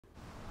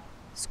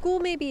School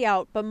may be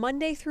out, but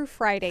Monday through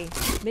Friday,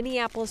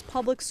 Minneapolis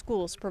Public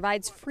Schools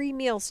provides free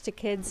meals to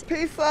kids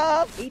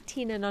Pizza.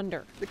 18 and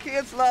under. The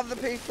kids love the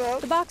pizza.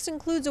 The box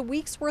includes a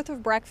week's worth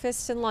of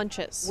breakfasts and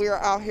lunches. We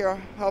are out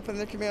here helping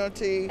the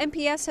community.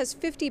 MPS has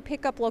 50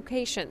 pickup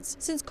locations.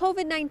 Since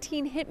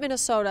COVID-19 hit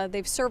Minnesota,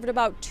 they've served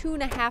about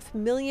 2.5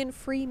 million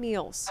free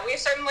meals. We've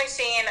certainly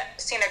seen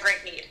a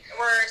great need.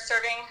 We're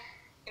serving,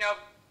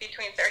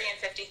 between 30 and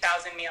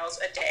 50,000 meals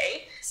a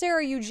day.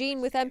 Sarah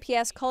Eugene with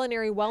MPS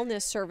Culinary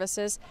Wellness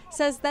Services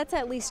says that's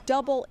at least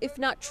double, if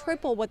not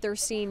triple, what they're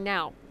seeing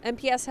now.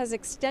 MPS has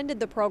extended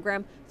the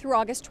program through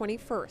August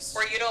 21st.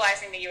 We're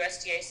utilizing the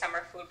USDA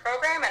summer food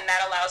program, and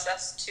that allows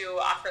us to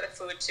offer the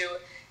food to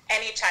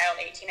any child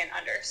 18 and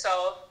under.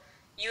 So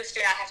youth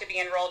do not have to be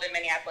enrolled in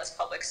Minneapolis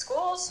Public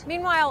Schools.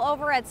 Meanwhile,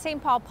 over at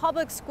St. Paul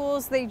Public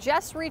Schools, they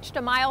just reached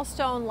a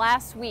milestone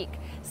last week.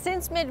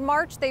 Since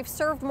mid-March, they've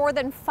served more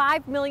than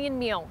 5 million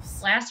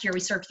meals. Last year, we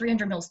served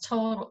 300,000 meals,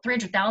 total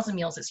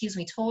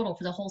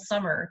for the whole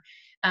summer.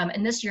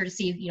 And this year to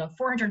see,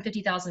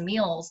 450,000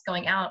 meals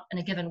going out in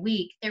a given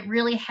week, it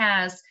really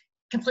has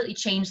completely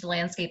changed the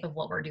landscape of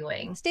what we're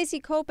doing.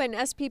 Stacy Copen,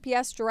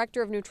 SPPS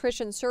Director of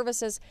Nutrition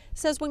Services,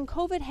 says when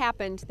COVID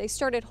happened, they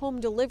started home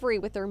delivery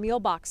with their meal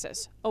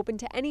boxes, open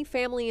to any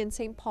family in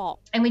St. Paul.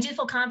 And we do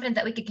feel confident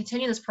that we could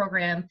continue this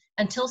program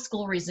until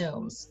school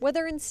resumes.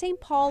 Whether in St.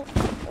 Paul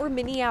or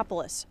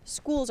Minneapolis,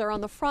 schools are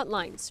on the front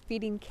lines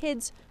feeding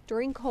kids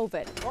during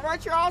COVID. All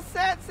right, you're all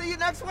set. See you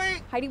next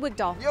week. Heidi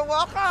Wigdahl. You're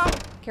welcome.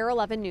 KARE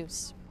 11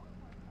 News.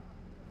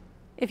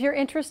 If you're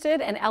interested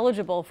and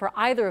eligible for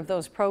either of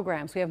those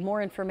programs, we have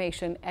more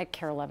information at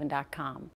KARE11.com.